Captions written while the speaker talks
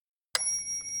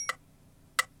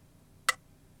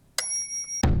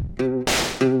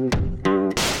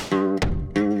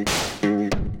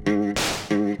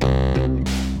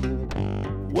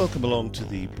Welcome along to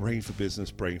the Brain for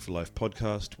Business, Brain for Life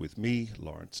podcast with me,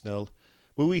 Lawrence Snell,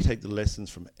 where we take the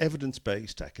lessons from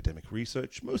evidence-based academic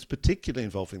research, most particularly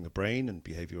involving the brain and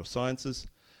behavioral sciences,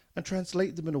 and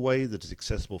translate them in a way that is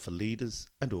accessible for leaders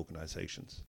and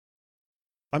organizations.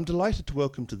 I'm delighted to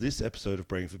welcome to this episode of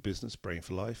Brain for Business, Brain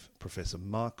for Life, Professor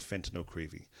Mark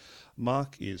Fenton-O'Creevy.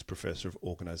 Mark is Professor of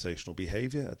Organizational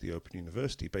Behavior at the Open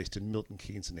University based in Milton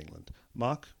Keynes in England.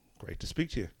 Mark, great to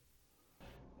speak to you.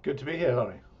 Good to be here,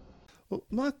 Laurie. Well,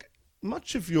 Mark,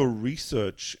 much of your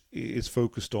research is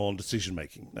focused on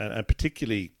decision-making, and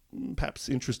particularly, perhaps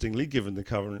interestingly, given the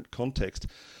current context,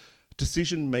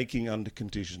 decision-making under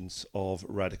conditions of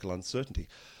radical uncertainty.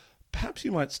 Perhaps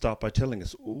you might start by telling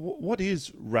us, what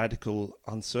is radical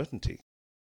uncertainty?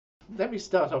 Let me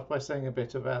start off by saying a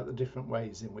bit about the different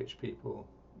ways in which people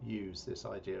use this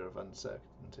idea of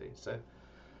uncertainty. So,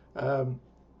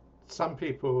 some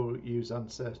people use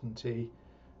uncertainty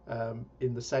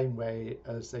in the same way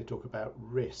as they talk about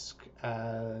risk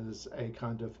as a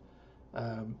kind of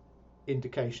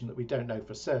indication that we don't know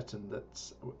for certain that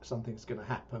something's going to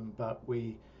happen, but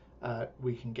we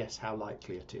can guess how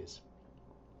likely it is.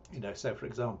 You know, so for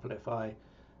example, if I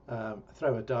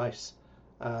throw a dice,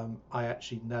 I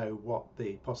actually know what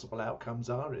the possible outcomes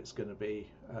are. It's going to be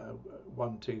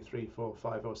 1, 2, 3, 4,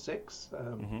 5, or 6,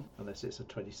 unless it's a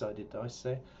 20-sided dice,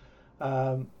 say.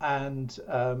 And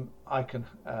I can,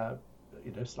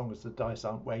 as long as the dice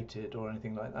aren't weighted or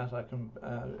anything like that, I can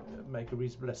make a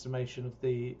reasonable estimation of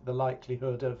the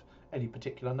likelihood of any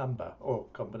particular number or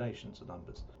combinations of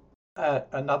numbers.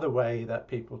 Another way that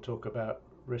people talk about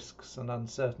risks and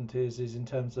uncertainties is in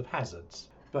terms of hazards.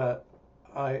 But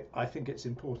I think it's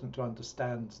important to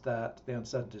understand that the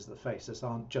uncertainties that face us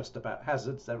aren't just about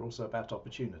hazards, they're also about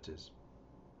opportunities.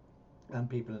 And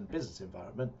people in the business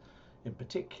environment, in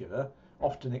particular,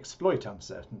 often exploit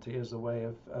uncertainty as a way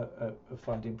of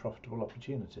finding profitable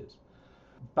opportunities.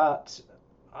 But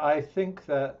I think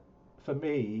that, for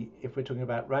me, if we're talking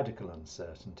about radical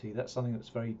uncertainty, that's something that's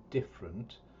very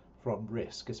different from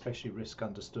risk, especially risk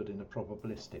understood in a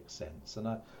probabilistic sense. And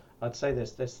I'd say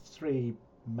there's three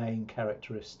main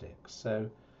characteristics. So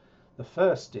the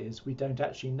first is we don't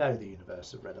actually know the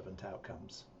universe of relevant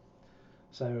outcomes.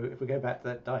 So if we go back to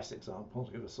that dice example,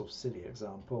 to give a sort of silly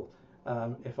example,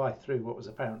 if I threw what was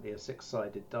apparently a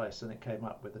 6-sided dice and it came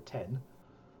up with a 10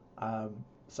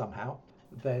 somehow,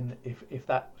 then if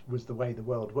that was the way the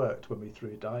world worked when we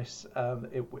threw dice,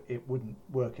 it wouldn't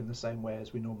work in the same way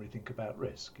as we normally think about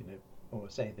risk. You know,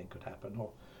 almost anything could happen,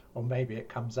 or maybe it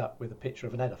comes up with a picture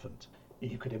of an elephant.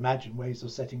 You could imagine ways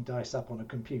of setting dice up on a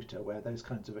computer where those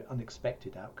kinds of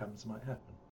unexpected outcomes might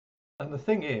happen. And the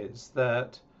thing is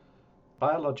that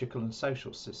biological and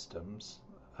social systems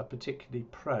are particularly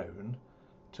prone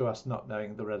to us not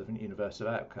knowing the relevant universe of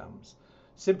outcomes.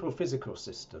 Simple physical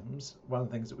systems, one of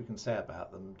the things that we can say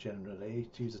about them generally,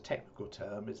 to use a technical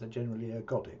term, is they're generally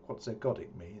ergodic. What's ergodic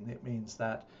mean? It means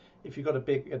that if you've got a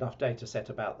big enough data set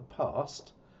about the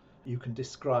past, you can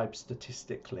describe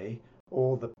statistically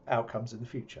all the outcomes in the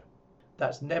future.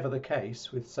 That's never the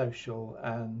case with social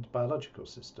and biological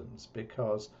systems,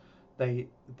 because they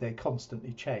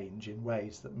constantly change in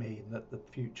ways that mean that the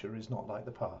future is not like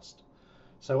the past.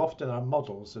 So often our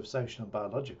models of social and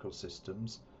biological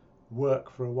systems work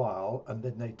for a while and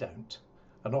then they don't,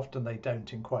 and often they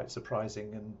don't in quite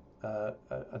surprising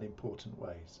and important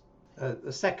ways.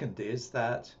 The second is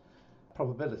that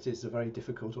probabilities are very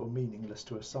difficult or meaningless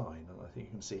to assign, and I think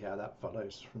you can see how that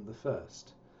follows from the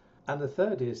first. And the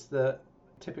third is that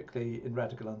typically in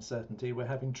radical uncertainty we're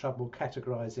having trouble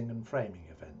categorizing and framing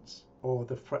events, or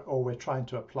we're trying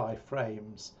to apply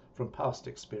frames from past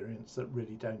experience that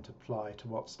really don't apply to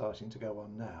what's starting to go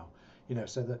on now. You know,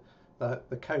 so the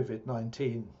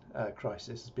COVID-19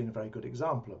 crisis has been a very good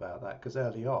example about that, because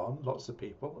early on lots of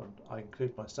people, and I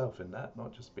include myself in that,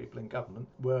 not just people in government,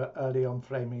 were early on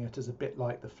framing it as a bit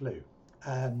like the flu.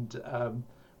 And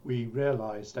we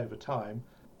realised over time,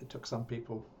 it took some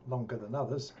people longer than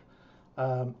others,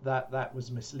 that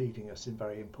was misleading us in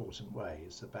very important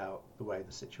ways about the way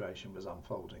the situation was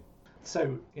unfolding.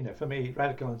 So, you know, for me,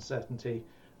 radical uncertainty,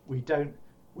 we don't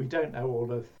know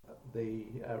all of the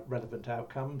relevant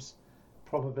outcomes.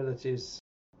 Probabilities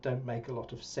don't make a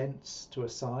lot of sense to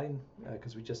assign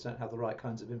because we just don't have the right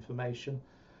kinds of information.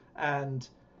 And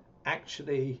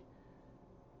actually,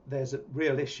 there's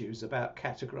real issues about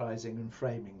categorizing and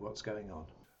framing what's going on.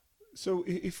 So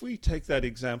if we take that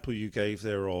example you gave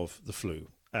there of the flu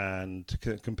and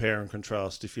compare and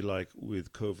contrast, if you like,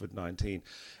 with COVID-19,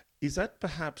 is that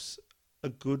perhaps a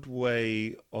good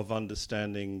way of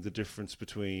understanding the difference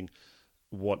between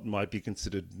what might be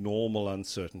considered normal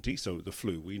uncertainty. So the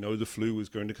flu, we know the flu is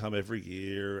going to come every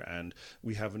year, and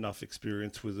we have enough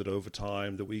experience with it over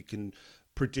time that we can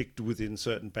predict within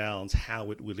certain bounds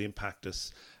how it will impact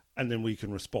us. And then we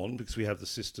can respond because we have the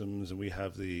systems and we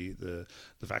have the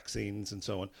vaccines and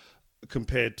so on,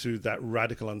 compared to that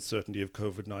radical uncertainty of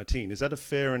COVID-19. Is that a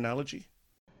fair analogy?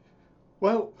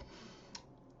 Well,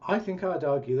 I think I'd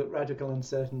argue that radical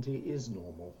uncertainty is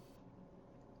normal.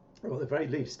 Or at the very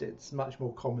least, it's much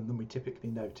more common than we typically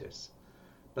notice.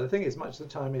 But the thing is, much of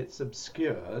the time it's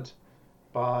obscured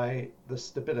by the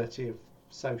stability of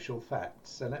social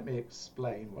facts. So let me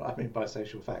explain what I mean by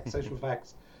social facts. Social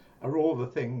facts are all the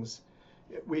things,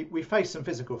 we face some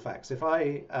physical facts. If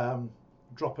I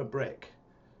drop a brick,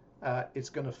 it's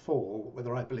going to fall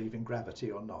whether I believe in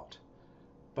gravity or not.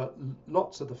 But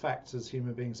lots of the facts as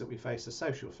human beings that we face are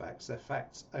social facts. They're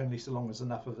facts only so long as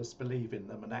enough of us believe in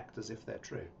them and act as if they're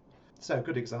true. So a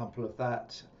good example of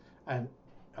that, and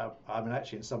I mean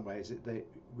actually in some ways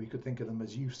we could think of them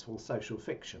as useful social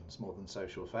fictions more than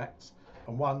social facts.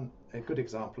 And a good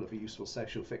example of a useful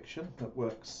social fiction that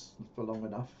works for long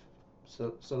enough,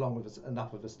 so long as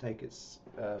enough of us take its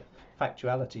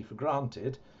factuality for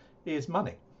granted, is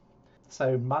money.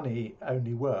 So money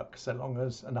only works so long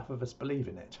as enough of us believe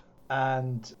in it.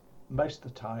 And most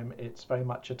of the time it's very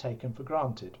much a taken for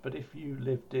granted. But if you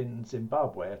lived in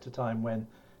Zimbabwe at a time when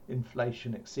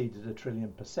inflation exceeded 1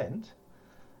 trillion%,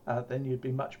 then you'd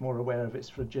be much more aware of its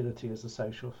fragility as a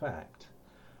social fact.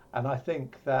 And I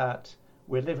think that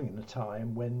we're living in a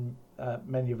time when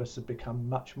many of us have become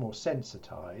much more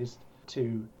sensitized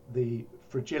to the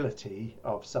fragility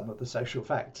of some of the social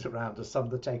facts around us, some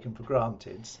of the taken for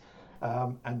granted,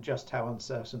 and just how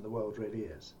uncertain the world really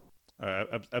is.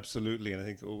 Absolutely. And I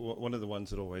think one of the ones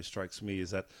that always strikes me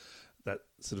is that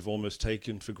sort of almost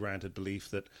taken for granted belief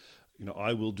that,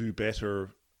 I will do better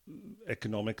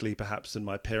economically perhaps than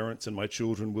my parents, and my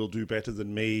children will do better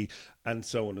than me, and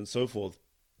so on and so forth.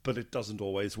 But it doesn't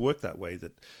always work that way,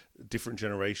 that different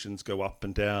generations go up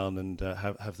and down and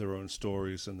have their own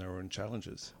stories and their own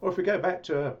challenges. Or if we go back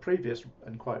to a previous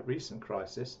and quite recent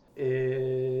crisis,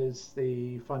 is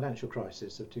the financial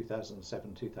crisis of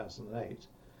 2007-2008.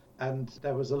 And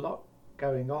there was a lot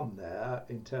going on there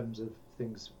in terms of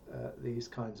things, these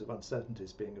kinds of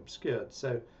uncertainties being obscured.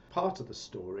 So part of the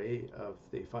story of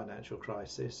the financial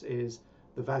crisis is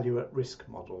the value at risk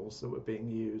models that were being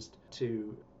used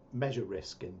to measure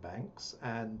risk in banks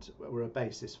and were a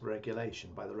basis for regulation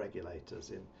by the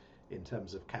regulators in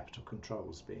terms of capital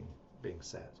controls being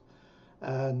set.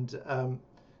 And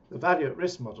the value at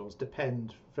risk models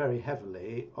depend very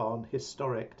heavily on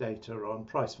historic data on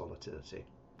price volatility.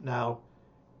 Now,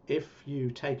 if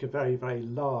you take a very, very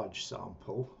large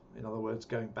sample, in other words,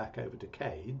 going back over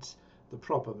decades, the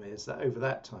problem is that over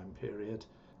that time period,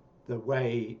 the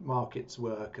way markets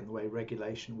work and the way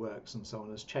regulation works and so on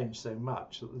has changed so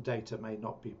much that the data may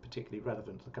not be particularly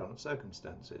relevant to the current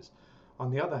circumstances.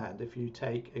 On the other hand, if you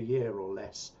take a year or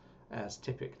less, as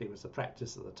typically was the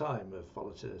practice at the time of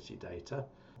volatility data,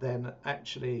 then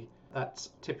actually that's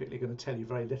typically going to tell you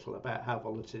very little about how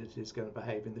volatility is going to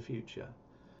behave in the future.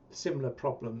 Similar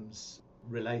problems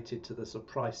related to the sort of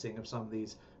pricing of some of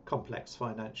these complex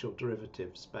financial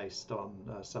derivatives based on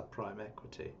subprime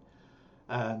equity.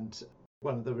 And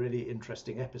one of the really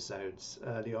interesting episodes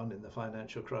early on in the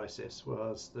financial crisis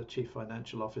was the chief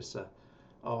financial officer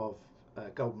of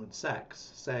Goldman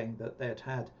Sachs saying that they'd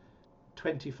had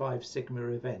 25 sigma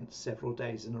events several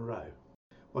days in a row.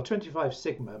 Well, 25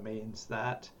 sigma means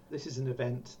that this is an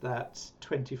event that's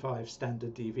 25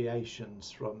 standard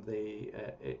deviations from the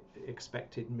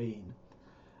expected mean.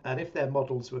 And if their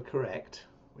models were correct,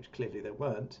 which clearly they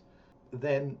weren't,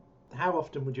 then how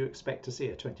often would you expect to see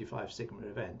a 25 sigma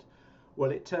event?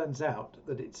 Well, it turns out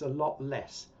that it's a lot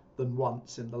less than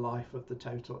once in the life of the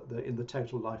total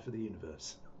life of the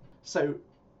universe. So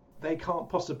they can't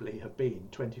possibly have been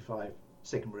 25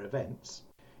 sigma events.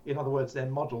 In other words, their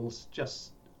models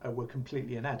just were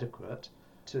completely inadequate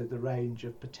to the range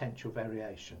of potential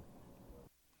variation.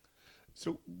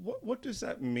 So what does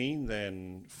that mean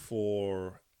then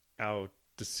for our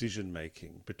decision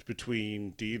making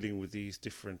between dealing with these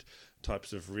different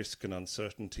types of risk and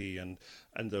uncertainty and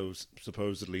those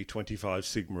supposedly 25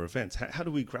 sigma events? How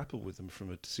do we grapple with them from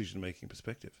a decision making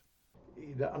perspective?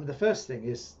 I mean, the first thing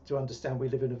is to understand we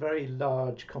live in a very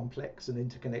large, complex and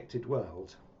interconnected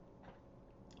world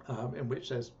in which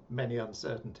there's many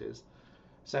uncertainties.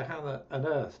 So how on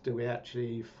earth do we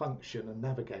actually function and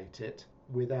navigate it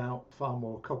without far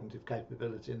more cognitive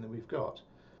capability than we've got?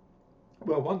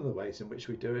 Well, one of the ways in which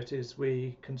we do it is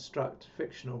we construct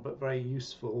fictional but very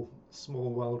useful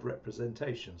small world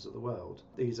representations of the world.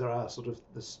 These are our sort of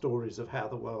the stories of how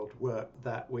the world worked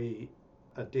that we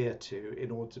adhere to in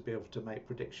order to be able to make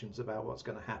predictions about what's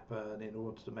going to happen, in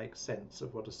order to make sense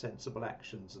of what are sensible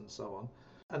actions and so on.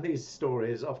 And these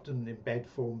stories often embed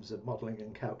forms of modelling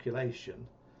and calculation.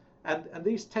 And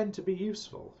these tend to be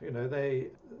useful. They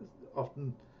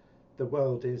often, the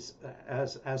world is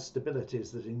as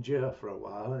stabilities that endure for a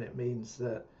while, and it means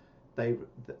that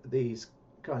these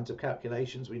kinds of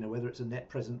calculations, we know whether it's a net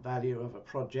present value of a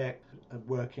project,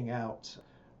 working out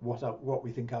what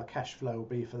we think our cash flow will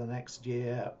be for the next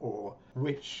year, or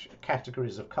which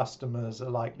categories of customers are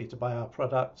likely to buy our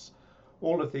products.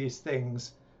 All of these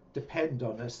things depend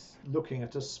on us looking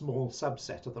at a small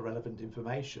subset of the relevant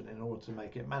information in order to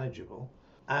make it manageable,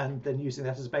 and then using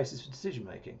that as a basis for decision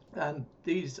making. And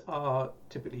these are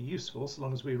typically useful so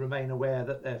long as we remain aware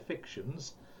that they're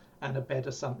fictions and embed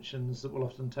assumptions that will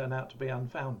often turn out to be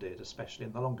unfounded, especially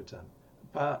in the longer term.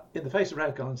 But in the face of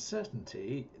radical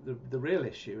uncertainty, the real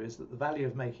issue is that the value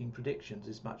of making predictions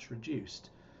is much reduced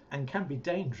and can be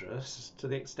dangerous to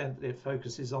the extent that it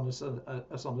focuses on us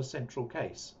on a central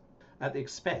case, at the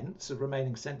expense of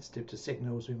remaining sensitive to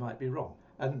signals we might be wrong.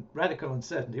 And radical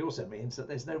uncertainty also means that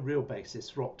there's no real basis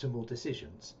for optimal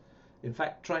decisions. In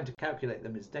fact, trying to calculate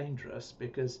them is dangerous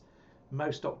because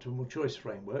most optimal choice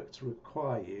frameworks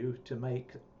require you to make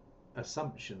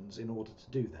assumptions in order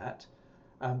to do that,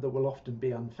 that will often be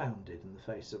unfounded in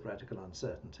the face of radical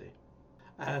uncertainty.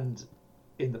 And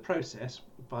in the process,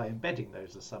 by embedding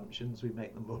those assumptions, we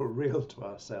make them more real to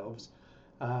ourselves.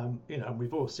 And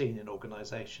we've all seen in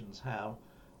organisations how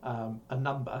a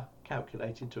number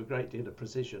calculated to a great deal of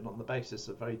precision on the basis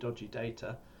of very dodgy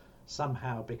data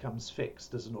somehow becomes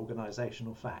fixed as an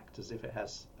organisational fact, as if it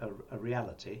has a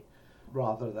reality,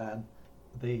 rather than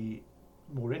the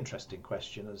more interesting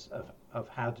question of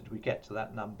how did we get to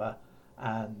that number,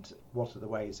 and what are the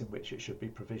ways in which it should be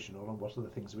provisional, and what are the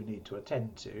things we need to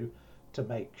attend to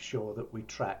make sure that we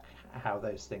track how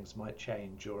those things might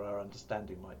change or our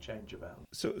understanding might change about them.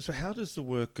 So how does the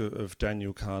work of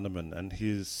Daniel Kahneman and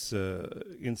his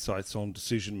insights on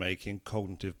decision-making,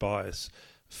 cognitive bias,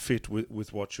 fit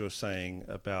with what you're saying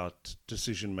about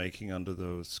decision-making under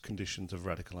those conditions of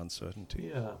radical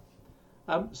uncertainty?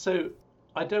 Yeah. So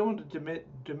I don't want to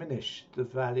diminish the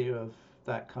value of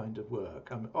that kind of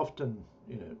work. Often,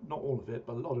 not all of it,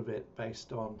 but a lot of it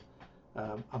based on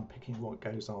unpicking what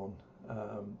goes on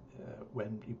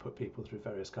when you put people through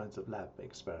various kinds of lab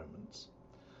experiments,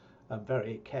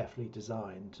 very carefully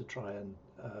designed to try and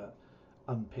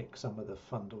unpick some of the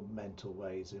fundamental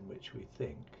ways in which we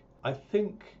think. I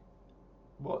think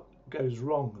what goes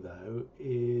wrong, though,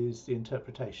 is the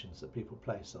interpretations that people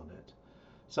place on it.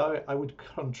 So I would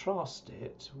contrast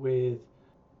it with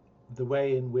the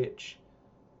way in which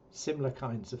similar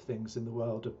kinds of things in the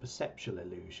world of perceptual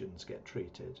illusions get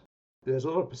treated. There's a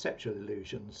lot of perceptual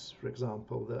illusions, for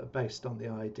example, that are based on the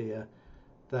idea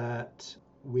that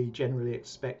we generally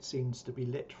expect scenes to be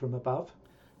lit from above,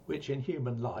 which in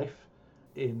human life,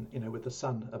 with the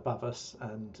sun above us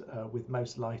and with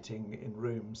most lighting in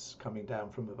rooms coming down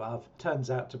from above,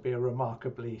 turns out to be a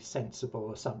remarkably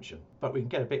sensible assumption. But we can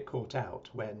get a bit caught out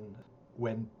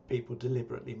when people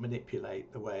deliberately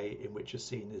manipulate the way in which a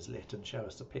scene is lit and show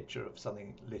us a picture of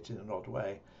something lit in an odd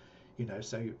way.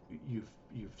 So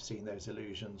you've seen those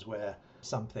illusions where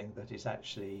something that is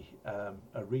actually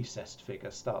a recessed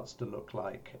figure starts to look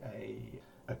like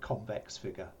a convex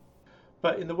figure.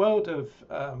 But in the world of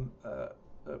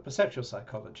perceptual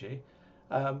psychology,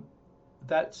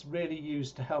 that's really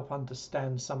used to help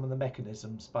understand some of the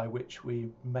mechanisms by which we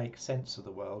make sense of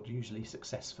the world, usually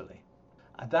successfully.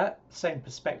 And that same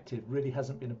perspective really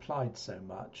hasn't been applied so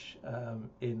much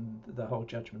in the whole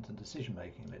judgment and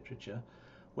decision-making literature,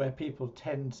 where people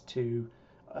tend to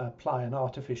apply an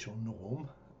artificial norm,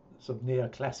 sort of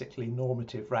neoclassically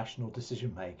normative rational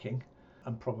decision-making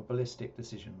and probabilistic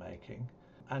decision-making,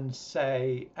 and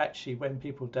say, actually, when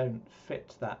people don't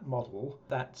fit that model,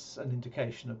 that's an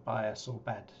indication of bias or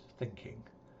bad thinking.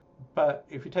 But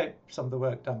if you take some of the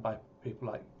work done by people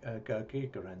like Gerd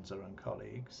Gigerenzer and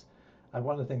colleagues, and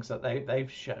one of the things that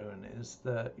they've shown is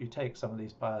that you take some of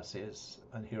these biases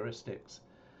and heuristics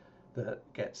that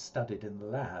get studied in the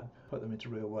lab, put them into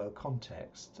real-world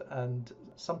context, and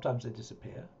sometimes they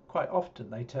disappear. Quite often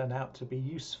they turn out to be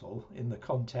useful in the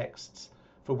contexts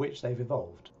for which they've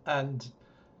evolved. And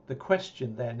the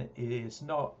question then is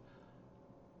not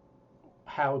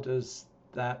how does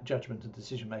that judgment and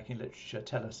decision-making literature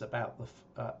tell us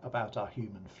about our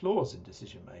human flaws in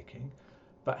decision-making,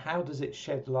 but how does it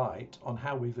shed light on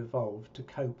how we've evolved to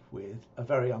cope with a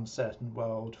very uncertain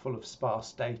world full of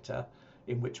sparse data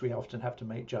in which we often have to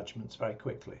make judgments very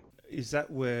quickly? Is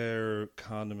that where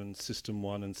Kahneman's System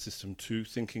 1 and System 2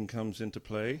 thinking comes into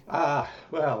play?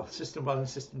 Well, System 1 and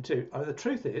System 2. I mean, the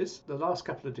truth is, the last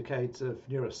couple of decades of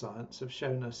neuroscience have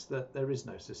shown us that there is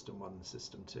no System 1 and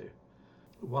System 2.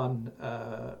 One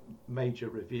major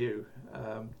review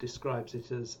describes it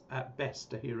as, at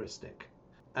best, a heuristic.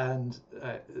 And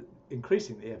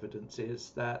increasingly evidence is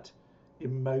that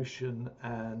emotion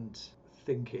and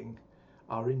thinking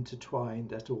are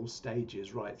intertwined at all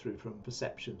stages, right through from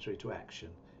perception through to action,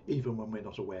 even when we're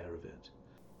not aware of it.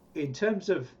 In terms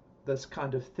of this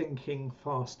kind of thinking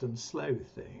fast and slow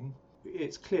thing,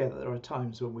 it's clear that there are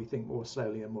times when we think more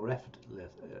slowly and more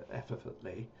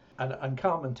effortlessly. And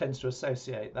Kahneman tends to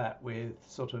associate that with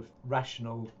sort of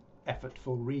rational,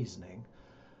 effortful reasoning.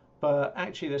 But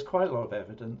actually, there's quite a lot of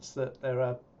evidence that there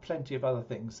are plenty of other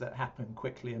things that happen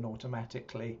quickly and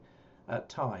automatically at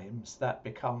times that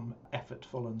become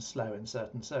effortful and slow in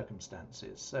certain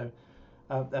circumstances. So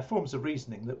there are forms of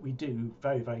reasoning that we do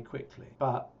very, very quickly.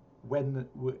 But when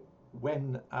all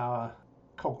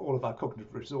of our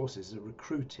cognitive resources are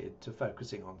recruited to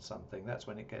focusing on something, that's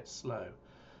when it gets slow.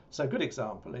 So a good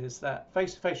example is that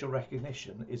facial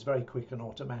recognition is very quick and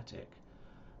automatic.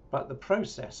 But the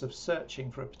process of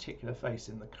searching for a particular face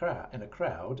in a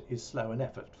crowd is slow and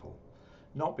effortful.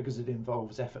 Not because it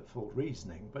involves effortful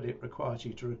reasoning, but it requires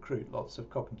you to recruit lots of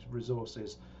cognitive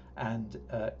resources and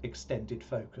extended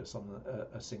focus on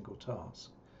a single task.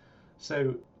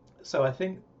 So I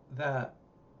think that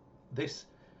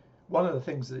one of the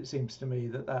things that it seems to me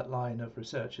that line of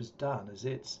research has done is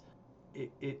it's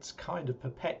kind of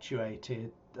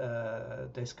perpetuated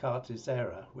Descartes'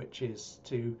 error, which is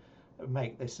to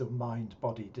make this sort of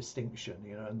mind-body distinction,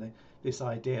 and this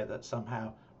idea that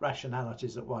somehow rationality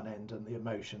is at one end and the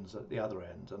emotions at the other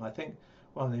end. And I think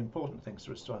one of the important things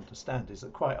for us to understand is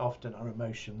that quite often our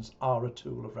emotions are a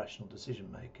tool of rational decision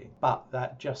making, but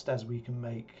that just as we can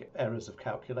make errors of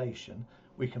calculation,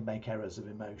 we can make errors of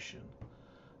emotion.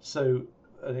 So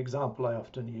an example I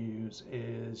often use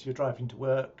is you're driving to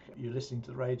work, you're listening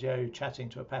to the radio, you're chatting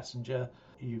to a passenger,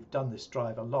 you've done this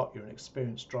drive a lot, you're an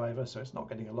experienced driver, so it's not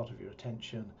getting a lot of your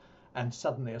attention, and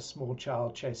suddenly a small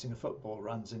child chasing a football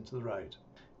runs into the road.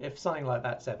 If something like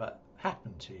that's ever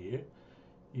happened to you,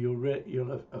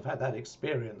 you'll have had that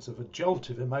experience of a jolt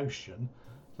of emotion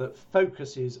that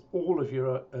focuses all of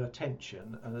your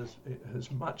attention and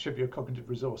as much of your cognitive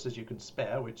resource as you can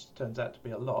spare, which turns out to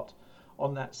be a lot,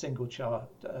 on that single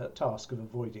task of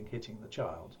avoiding hitting the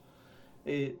child.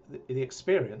 The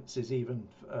experience is even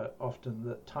often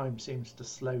that time seems to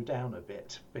slow down a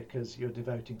bit because you're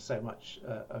devoting so much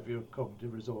of your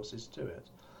cognitive resources to it.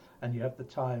 And you have the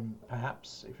time,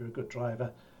 perhaps, if you're a good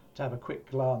driver, to have a quick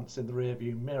glance in the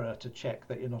rearview mirror to check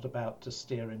that you're not about to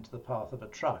steer into the path of a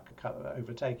truck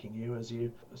overtaking you as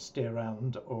you steer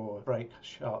around or brake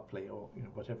sharply or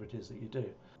whatever it is that you do.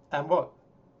 And what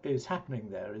is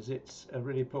happening there is it's a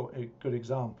really good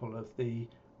example of the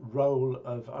role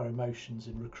of our emotions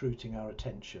in recruiting our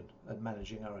attention and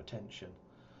managing our attention.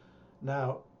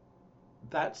 Now,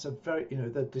 that's a very,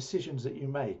 the decisions that you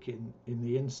make in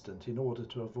the instant in order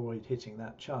to avoid hitting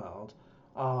that child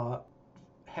are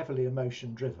heavily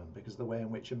emotion driven because of the way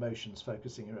in which emotion's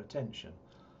focusing your attention.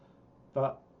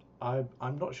 But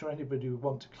I'm not sure anybody would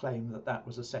want to claim that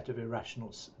was a set of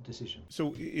irrational decisions.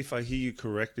 So if I hear you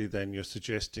correctly, then you're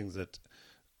suggesting that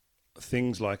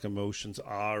things like emotions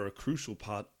are a crucial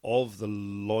part of the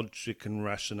logic and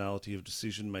rationality of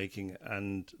decision making,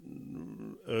 and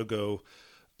ergo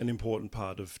an important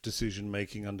part of decision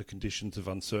making under conditions of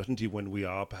uncertainty when we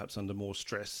are perhaps under more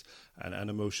stress and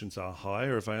emotions are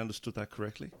higher. Have I understood that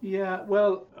correctly? Yeah,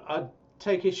 well, I'd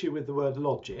take issue with the word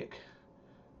logic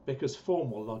because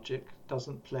formal logic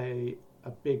doesn't play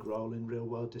a big role in real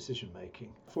world decision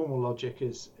making. Formal logic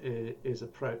is a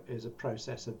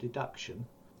process of deduction,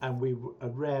 and we are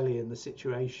rarely in the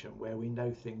situation where we know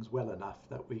things well enough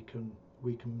that we can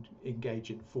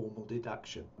engage in formal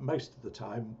deduction. Most of the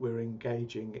time we're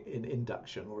engaging in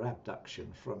induction or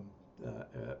abduction from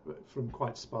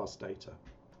quite sparse data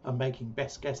and making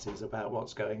best guesses about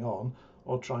what's going on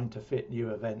or trying to fit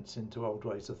new events into old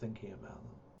ways of thinking about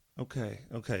them. Okay,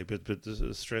 but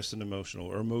the stress and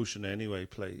emotion anyway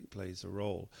plays a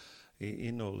role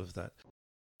in all of that.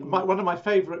 One of my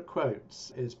favourite quotes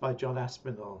is by John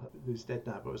Aspinall, who's dead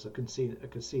now, but was a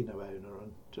casino owner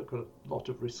and took a lot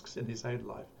of risks in his own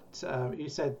life. He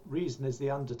said, "Reason is the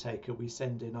undertaker we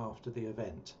send in after the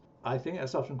event." I think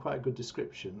that's often quite a good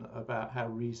description about how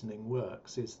reasoning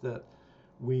works, is that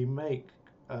we make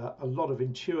a lot of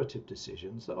intuitive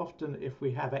decisions that often, if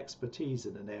we have expertise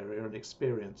in an area and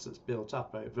experience that's built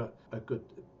up over a good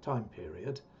time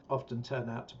period, often turn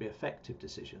out to be effective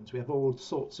decisions. We have all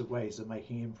sorts of ways of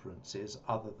making inferences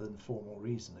other than formal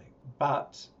reasoning.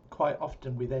 But quite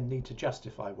often we then need to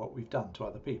justify what we've done to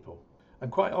other people.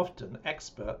 And quite often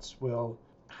experts will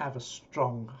have a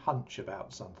strong hunch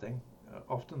about something,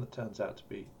 often that turns out to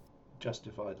be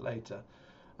justified later,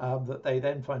 that they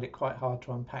then find it quite hard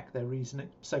to unpack their reasoning.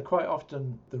 So quite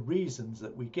often the reasons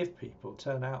that we give people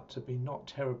turn out to be not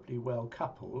terribly well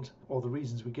coupled, or the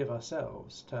reasons we give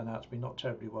ourselves turn out to be not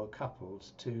terribly well coupled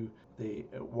to the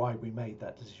why we made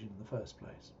that decision in the first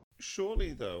place.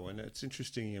 Surely, though, and it's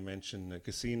interesting you mention a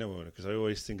casino owner, because I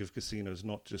always think of casinos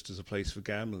not just as a place for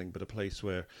gambling, but a place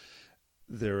where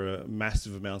there are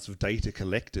massive amounts of data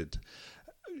collected.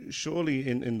 Surely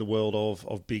in the world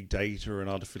of big data and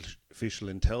artificial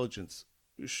intelligence,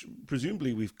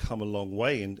 presumably we've come a long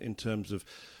way in terms of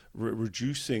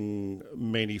reducing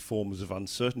many forms of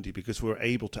uncertainty, because we're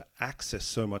able to access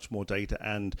so much more data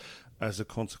and, as a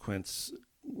consequence,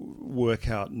 work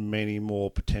out many more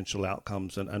potential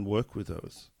outcomes and work with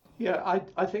those. Yeah,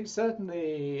 I think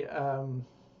certainly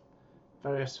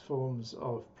various forms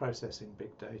of processing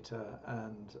big data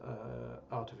and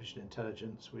artificial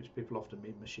intelligence, which people often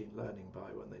mean machine learning by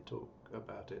when they talk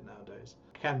about it nowadays,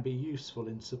 can be useful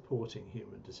in supporting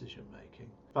human decision making.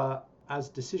 But as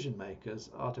decision makers,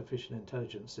 artificial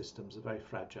intelligence systems are very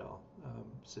fragile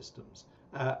systems.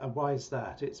 And why is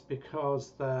that? It's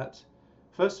because that,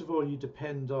 first of all, you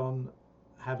depend on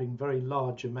having very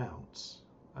large amounts,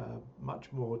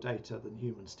 much more data than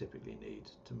humans typically need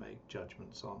to make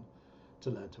judgments on, to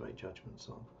learn to make judgments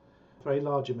on. Very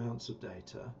large amounts of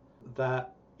data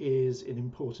that is in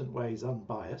important ways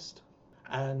unbiased.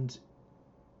 And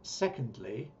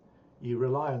secondly, you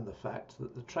rely on the fact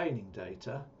that the training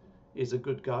data is a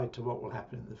good guide to what will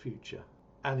happen in the future.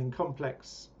 And in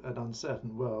complex and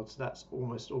uncertain worlds, that's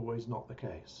almost always not the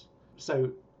case. So,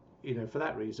 for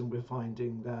that reason, we're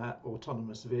finding that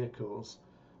autonomous vehicles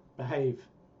behave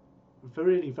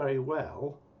really very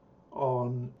well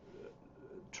on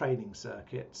training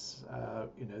circuits,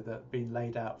 that have been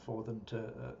laid out for them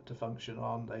to function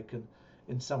on. They can,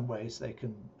 in some ways, they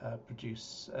can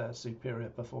produce superior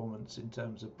performance in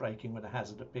terms of braking when a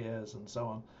hazard appears and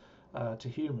so on to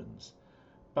humans.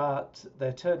 But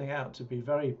they're turning out to be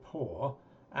very poor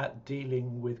at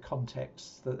dealing with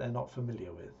contexts that they're not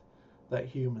familiar with, that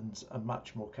humans are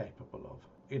much more capable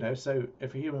of. So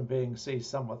if a human being sees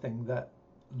something that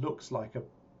looks like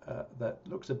that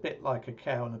looks a bit like a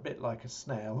cow and a bit like a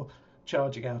snail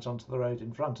charging out onto the road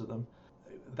in front of them,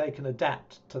 they can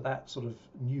adapt to that sort of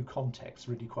new context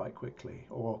really quite quickly.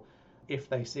 Or if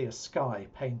they see a sky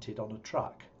painted on a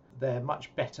truck, they're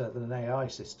much better than an AI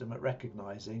system at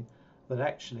recognizing that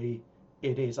actually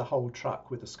it is a whole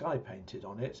truck with a sky painted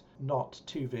on it, not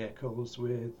two vehicles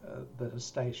with that are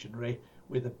stationary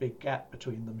with a big gap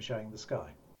between them showing the sky.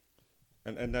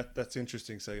 And that's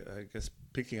interesting. So I guess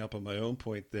picking up on my own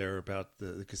point there about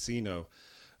the casino,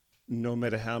 no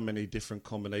matter how many different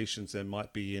combinations there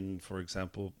might be in, for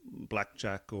example,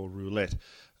 blackjack or roulette,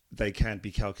 they can be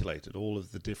calculated. All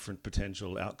of the different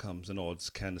potential outcomes and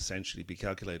odds can essentially be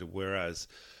calculated, whereas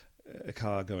a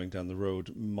car going down the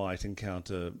road might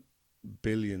encounter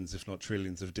billions, if not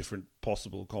trillions, of different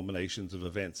possible combinations of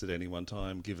events at any one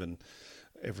time, given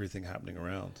everything happening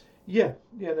around. Yeah,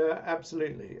 no,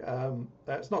 absolutely.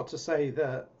 That's not to say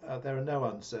that there are no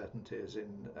uncertainties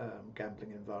in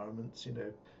gambling environments.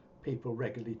 People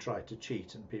regularly try to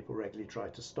cheat and people regularly try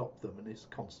to stop them, and it's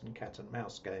a constant cat and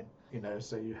mouse game.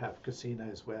 So you have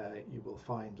casinos where you will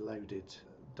find loaded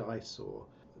dice or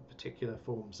particular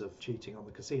forms of cheating on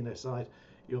the casino side.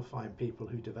 You'll find people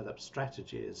who develop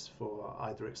strategies for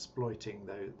either exploiting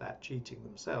that cheating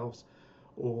themselves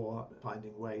or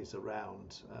finding ways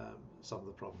around some of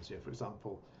the problems here. For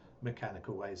example,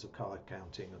 mechanical ways of card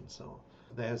counting and so on.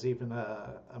 There's even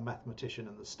a mathematician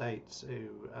in the States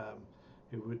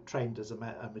who trained as a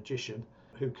magician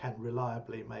who can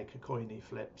reliably make a coin he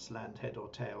flips land head or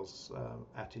tails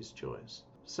at his choice.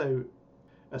 So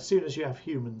as soon as you have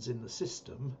humans in the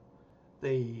system,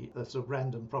 the sort of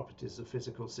random properties of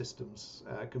physical systems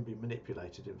can be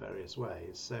manipulated in various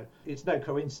ways. So it's no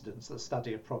coincidence that the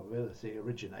study of probability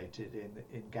originated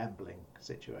in gambling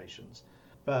situations.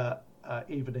 But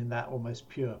even in that almost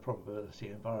pure probability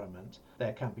environment,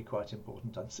 there can be quite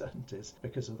important uncertainties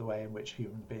because of the way in which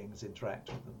human beings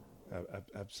interact with them.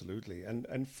 Absolutely.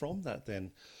 And from that then,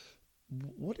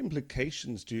 what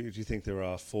implications do you think there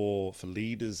are for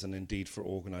leaders and indeed for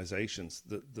organizations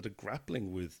that are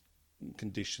grappling with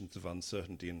conditions of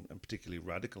uncertainty and particularly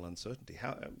radical uncertainty,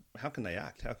 how can they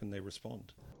act? How can they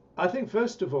respond? I think,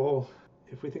 first of all,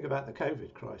 if we think about the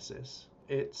COVID crisis,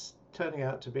 it's turning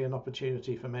out to be an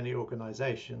opportunity for many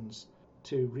organisations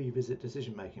to revisit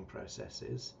decision-making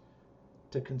processes,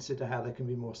 to consider how they can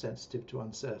be more sensitive to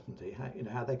uncertainty,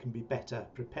 how they can be better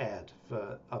prepared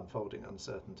for unfolding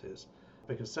uncertainties.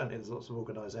 Because certainly there's lots of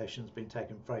organisations being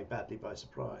taken very badly by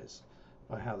surprise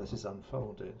by how this is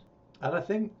unfolded. And I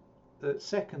think that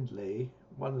secondly,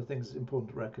 one of the things that's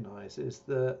important to recognise is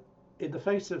that in the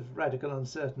face of radical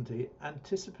uncertainty,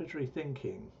 anticipatory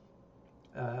thinking,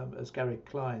 as Gary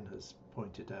Klein has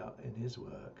pointed out in his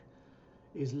work,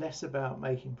 is less about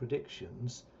making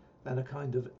predictions than a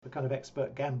kind of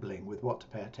expert gambling with what to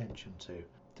pay attention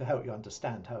to help you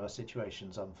understand how a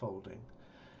situation's unfolding.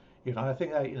 I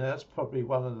think that, that's probably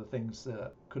one of the things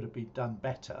that could have been done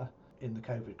better in the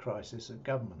COVID crisis at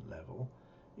government level,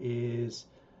 is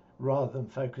rather than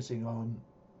focusing on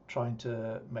trying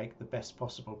to make the best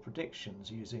possible predictions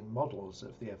using models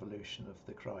of the evolution of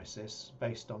the crisis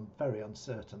based on very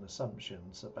uncertain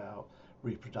assumptions about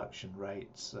reproduction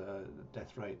rates,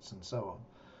 death rates and so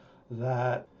on,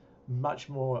 that much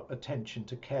more attention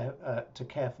to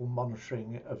careful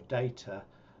monitoring of data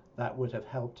that would have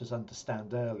helped us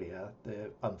understand earlier the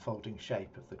unfolding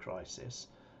shape of the crisis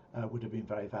would have been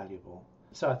very valuable.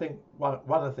 So I think one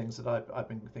of the things that I've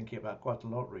been thinking about quite a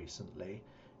lot recently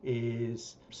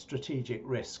is strategic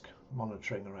risk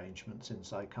monitoring arrangements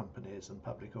inside companies and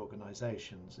public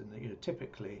organisations. And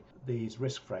typically these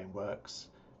risk frameworks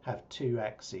have two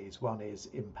axes. One is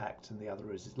impact and the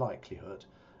other is likelihood.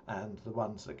 And the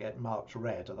ones that get marked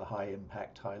red are the high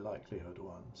impact, high likelihood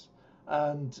ones.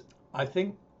 And I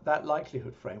think that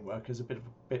likelihood framework is a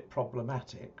bit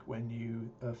problematic when you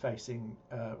are facing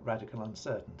radical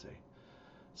uncertainty.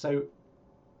 So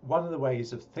one of the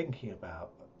ways of thinking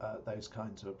about those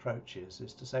kinds of approaches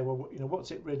is to say, well,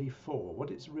 what's it really for? What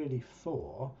it's really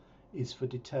for is for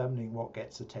determining what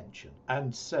gets attention.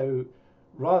 And so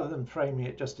rather than framing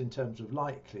it just in terms of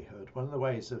likelihood, one of the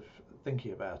ways of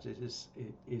thinking about it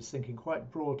is thinking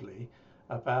quite broadly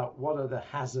about what are the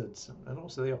hazards and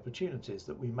also the opportunities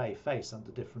that we may face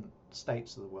under different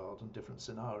states of the world and different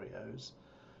scenarios,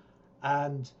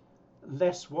 and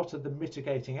less what are the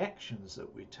mitigating actions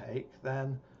that we take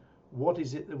than what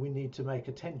is it that we need to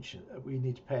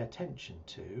pay attention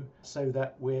to, so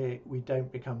that we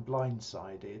don't become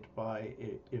blindsided by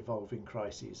evolving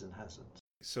crises and hazards.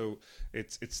 So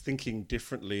it's thinking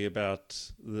differently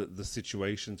about the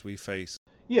situations we face.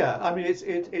 Yeah, I mean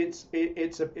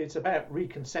it's about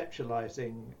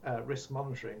reconceptualizing risk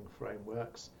monitoring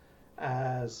frameworks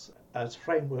as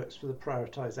frameworks for the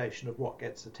prioritization of what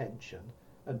gets attention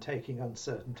and taking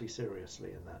uncertainty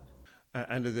seriously in that.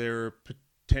 And are there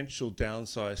potential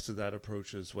downsides to that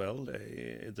approach as well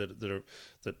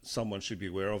that someone should be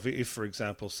aware of? If, for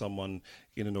example, someone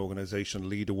in an organization,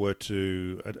 leader, were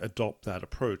to adopt that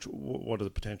approach, what are the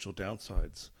potential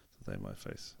downsides that they might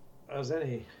face? As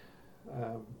any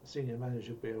senior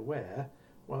manager will be aware,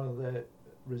 one of the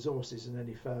resources in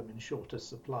any firm in shortest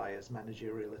supply is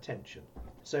managerial attention.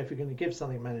 So if you're going to give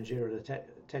something managerial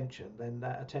attention, then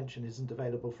that attention isn't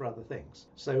available for other things.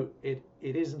 So it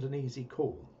isn't an easy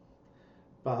call.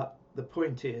 But the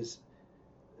point is,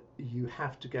 you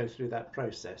have to go through that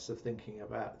process of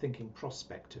thinking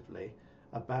prospectively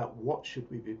about what should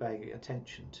we be paying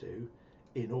attention to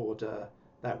in order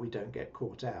that we don't get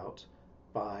caught out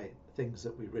by things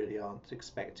that we really aren't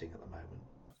expecting at the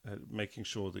moment. Making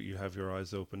sure that you have your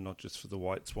eyes open, not just for the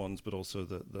white swans, but also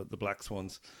the black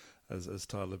swans, as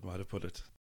Tyler might have put it.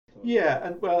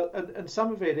 Yeah, and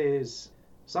some of it is,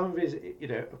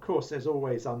 of course, there's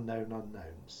always unknown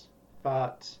unknowns.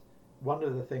 But one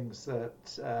of the things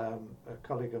that a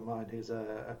colleague of mine who's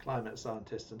a climate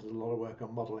scientist and does a lot of work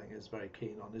on modelling is very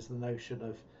keen on is the notion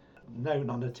of known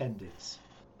unattendeds,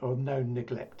 or known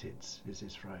neglecteds is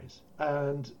his phrase.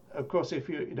 And of course, if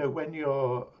when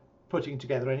you're putting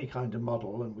together any kind of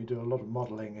model, and we do a lot of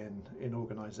modelling in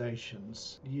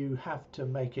organisations, you have to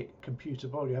make it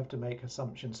computable, you have to make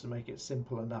assumptions to make it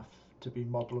simple enough to be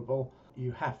modelable.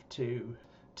 You have to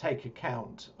take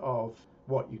account of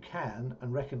what you can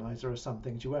and recognise there are some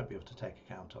things you won't be able to take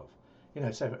account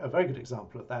of. So a very good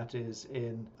example of that is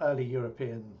in early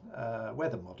European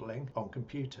weather modelling on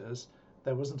computers.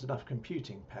 There wasn't enough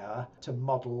computing power to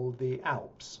model the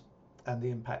Alps and the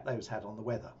impact those had on the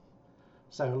weather.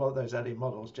 So a lot of those early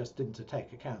models just didn't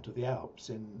take account of the Alps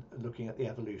in looking at the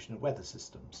evolution of weather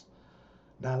systems.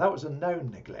 Now that was a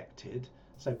known neglected,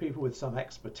 so people with some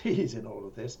expertise in all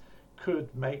of this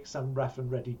could make some rough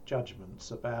and ready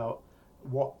judgments about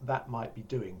what that might be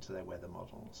doing to their weather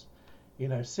models.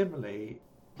 Similarly,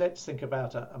 let's think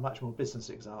about a much more business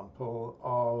example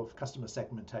of customer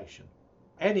segmentation.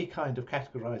 Any kind of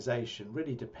categorization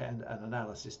and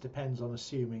analysis depends on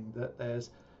assuming that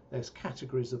there's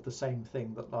categories of the same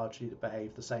thing that largely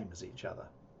behave the same as each other.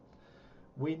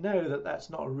 We know that that's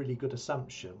not a really good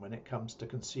assumption when it comes to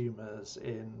consumers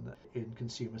in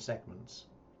consumer segments,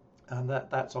 and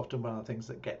that's often one of the things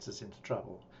that gets us into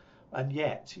trouble. And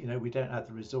yet, we don't have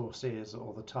the resources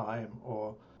or the time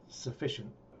or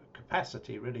sufficient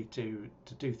capacity really to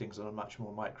do things on a much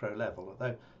more micro level,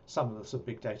 although some of the sort of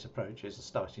big data approaches are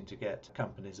starting to get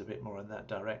companies a bit more in that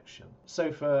direction.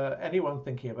 So for anyone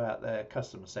thinking about their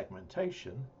customer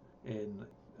segmentation in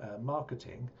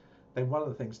marketing, then one of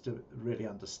the things to really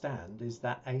understand is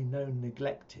that a known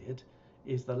neglected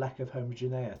is the lack of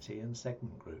homogeneity in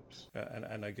segment groups.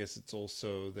 And I guess it's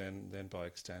also then by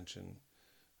extension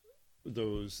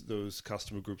those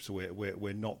customer groups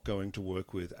we're not going to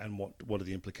work with, and what are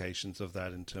the implications of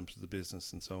that in terms of the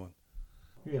business and so on.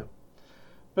 Yeah,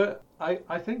 but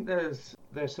I think there's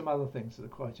some other things that are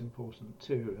quite important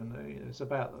too, and it's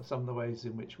about some of the ways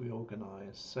in which we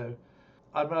organise. So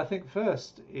I think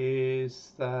first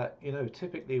is that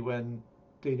typically when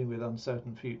dealing with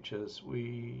uncertain futures,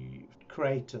 we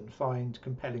create and find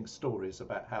compelling stories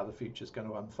about how the future is going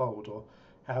to unfold or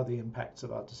how the impacts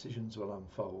of our decisions will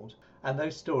unfold. And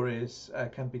those stories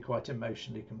can be quite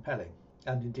emotionally compelling,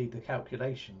 and indeed the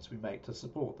calculations we make to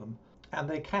support them. And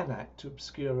they can act to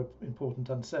obscure important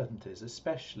uncertainties,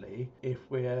 especially if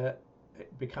we're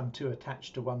become too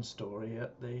attached to one story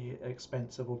at the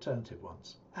expense of alternative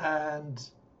ones. And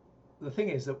the thing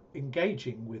is that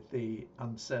engaging with the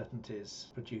uncertainties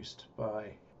produced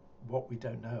by what we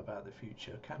don't know about the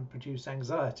future can produce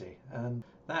anxiety, and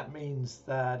that means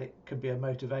that it can be a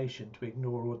motivation to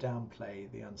ignore or downplay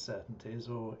the uncertainties,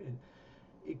 or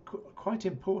quite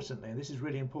importantly, and this is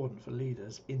really important for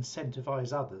leaders,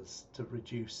 incentivize others to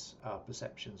reduce our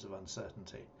perceptions of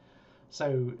uncertainty.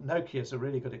 So Nokia is a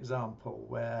really good example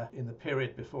where in the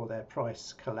period before their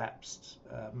price collapsed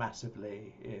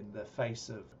massively in the face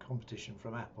of competition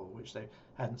from Apple, which they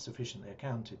hadn't sufficiently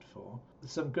accounted for,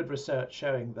 some good research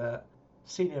showing that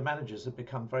senior managers have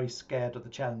become very scared of the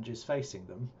challenges facing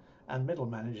them, and middle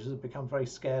managers have become very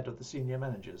scared of the senior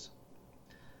managers.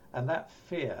 And that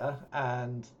fear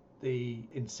and the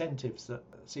incentives that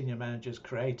senior managers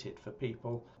created for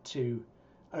people to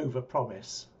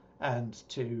overpromise and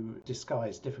to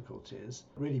disguise difficulties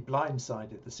really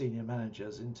blindsided the senior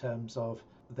managers in terms of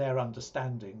their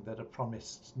understanding that a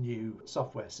promised new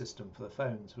software system for the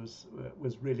phones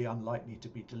was really unlikely to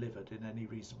be delivered in any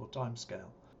reasonable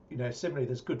timescale. Similarly,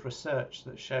 there's good research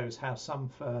that shows how some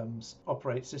firms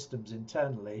operate systems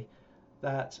internally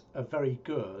that are very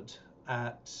good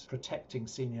at protecting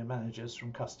senior managers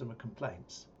from customer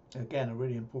complaints. Again, a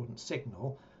really important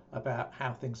signal about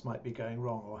how things might be going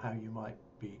wrong or how you might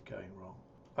be going wrong.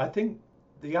 I think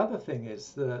the other thing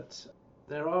is that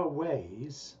there are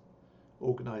ways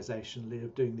organisationally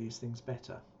of doing these things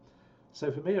better.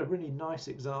 So for me, a really nice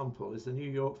example is the New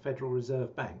York Federal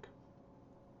Reserve Bank,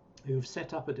 who've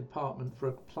set up a department for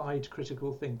applied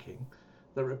critical thinking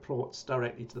that reports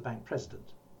directly to the bank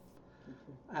president.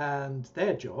 And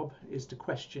their job is to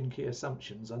question key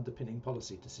assumptions underpinning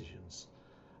policy decisions,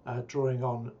 drawing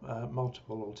on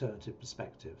multiple alternative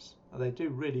perspectives. And they do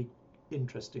really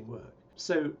interesting work.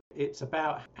 So it's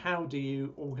about how do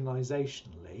you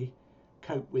organisationally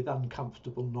cope with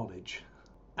uncomfortable knowledge.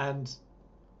 And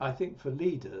I think for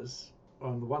leaders,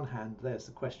 on the one hand, there's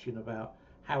the question about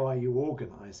how are you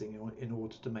organising in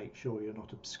order to make sure you're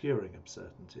not obscuring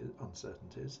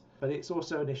uncertainties. But it's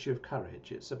also an issue of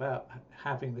courage. It's about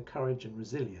having the courage and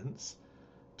resilience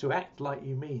to act like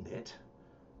you mean it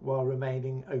while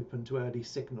remaining open to early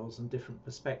signals and different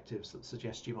perspectives that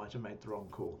suggest you might have made the wrong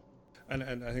call.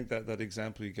 And I think that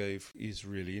example you gave is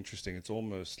really interesting. It's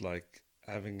almost like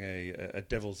having a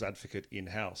devil's advocate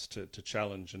in-house to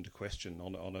challenge and to question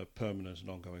on a permanent and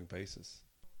ongoing basis.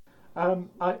 I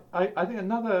think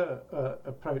another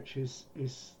approach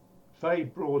is very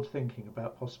broad thinking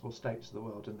about possible states of the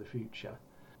world in the future.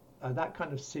 That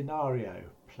kind of scenario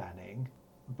planning,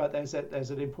 but there's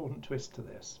an important twist to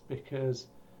this, because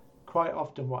quite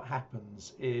often what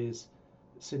happens is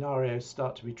scenarios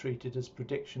start to be treated as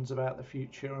predictions about the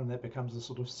future, and there becomes a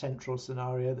sort of central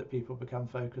scenario that people become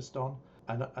focused on.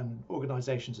 And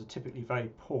organisations are typically very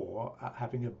poor at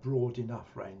having a broad enough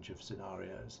range of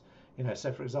scenarios.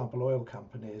 So for example, oil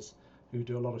companies who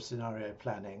do a lot of scenario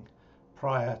planning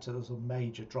prior to the sort of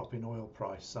major drop in oil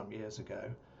price some years ago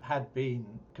had been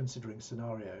considering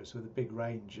scenarios with a big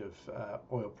range of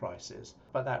oil prices,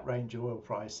 but that range of oil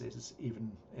prices,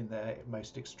 even in their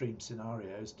most extreme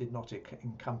scenarios, did not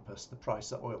encompass the price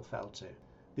that oil fell to.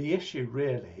 The issue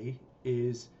really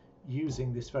is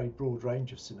using this very broad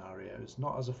range of scenarios,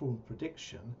 not as a form of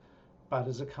prediction, but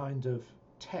as a kind of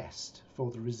test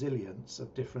for the resilience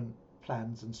of different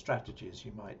plans and strategies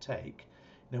you might take.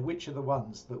 Which are the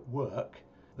ones that work,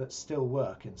 that still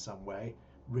work in some way,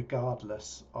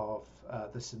 regardless of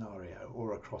the scenario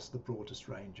or across the broadest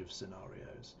range of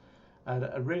scenarios. And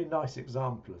a really nice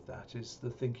example of that is the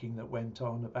thinking that went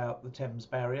on about the Thames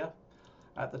Barrier.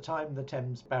 At the time the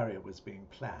Thames Barrier was being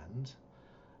planned,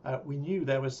 we knew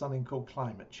there was something called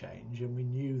climate change, and we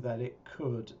knew that it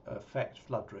could affect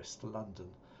flood risk to London,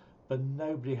 but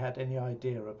nobody had any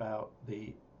idea about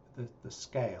the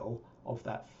scale of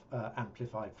that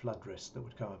amplified flood risk that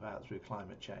would come about through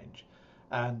climate change,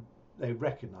 and they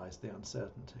recognised the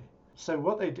uncertainty. So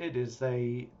what they did is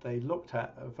they looked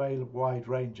at a very wide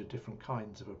range of different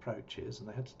kinds of approaches, and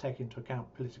they had to take into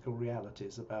account political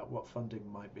realities about what funding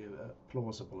might be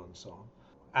plausible and so on.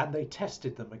 And they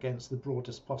tested them against the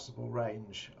broadest possible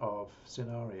range of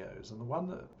scenarios. And the one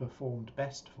that performed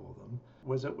best for them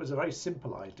was a very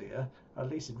simple idea, at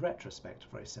least in retrospect, a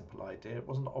very simple idea. It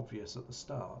wasn't obvious at the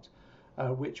start,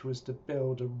 which was to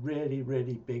build a really,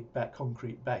 really big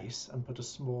concrete base and put a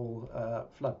small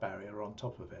flood barrier on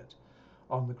top of it,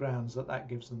 on the grounds that that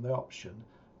gives them the option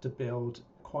to build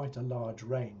quite a large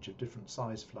range of different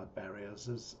size flood barriers,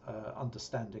 as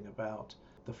understanding about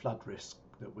the flood risk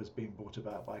that was being brought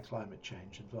about by climate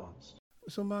change advanced.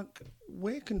 So Mark,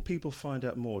 where can people find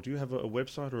out more? Do you have a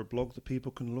website or a blog that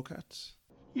people can look at?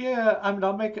 Yeah, I mean,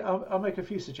 I'll make a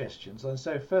few suggestions. And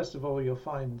so first of all, you'll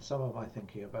find some of my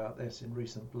thinking about this in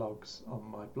recent blogs on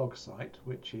my blog site,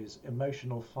 which is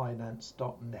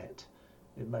emotionalfinance.net.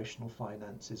 Emotional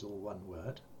finance is all one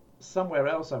word. Somewhere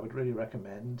else I would really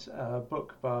recommend a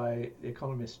book by the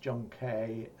economist John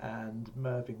Kay and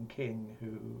Mervyn King,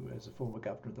 who is a former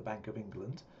governor of the Bank of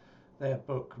England. Their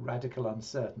book, Radical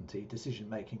Uncertainty, Decision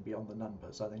Making Beyond the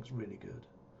Numbers, I think is really good.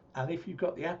 And if you've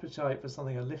got the appetite for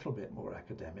something a little bit more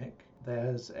academic,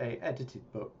 there's an edited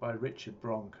book by Richard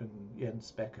Bronk and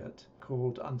Jens Beckert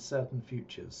called Uncertain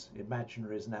Futures,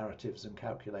 Imaginaries, Narratives and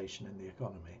Calculation in the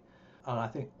Economy. And I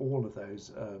think all of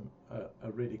those are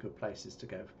really good places to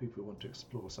go for people who want to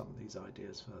explore some of these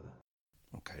ideas further.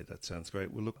 Okay, that sounds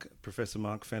great. Well, look, Professor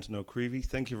Mark Fenton O'Creevy,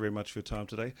 thank you very much for your time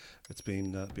today. It's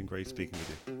been great speaking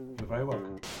with you. You're very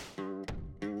welcome.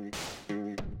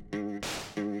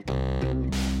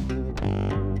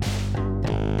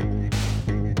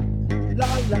 La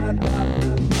la la la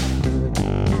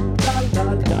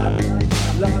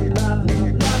la la la la la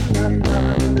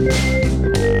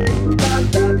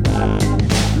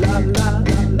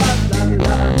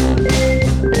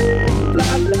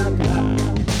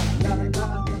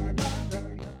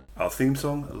Our theme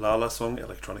song, La La Song,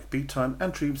 Electronic Beat Time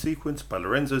and Dream Sequence by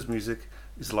Lorenzo's Music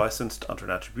is licensed under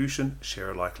an attribution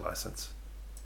share alike license.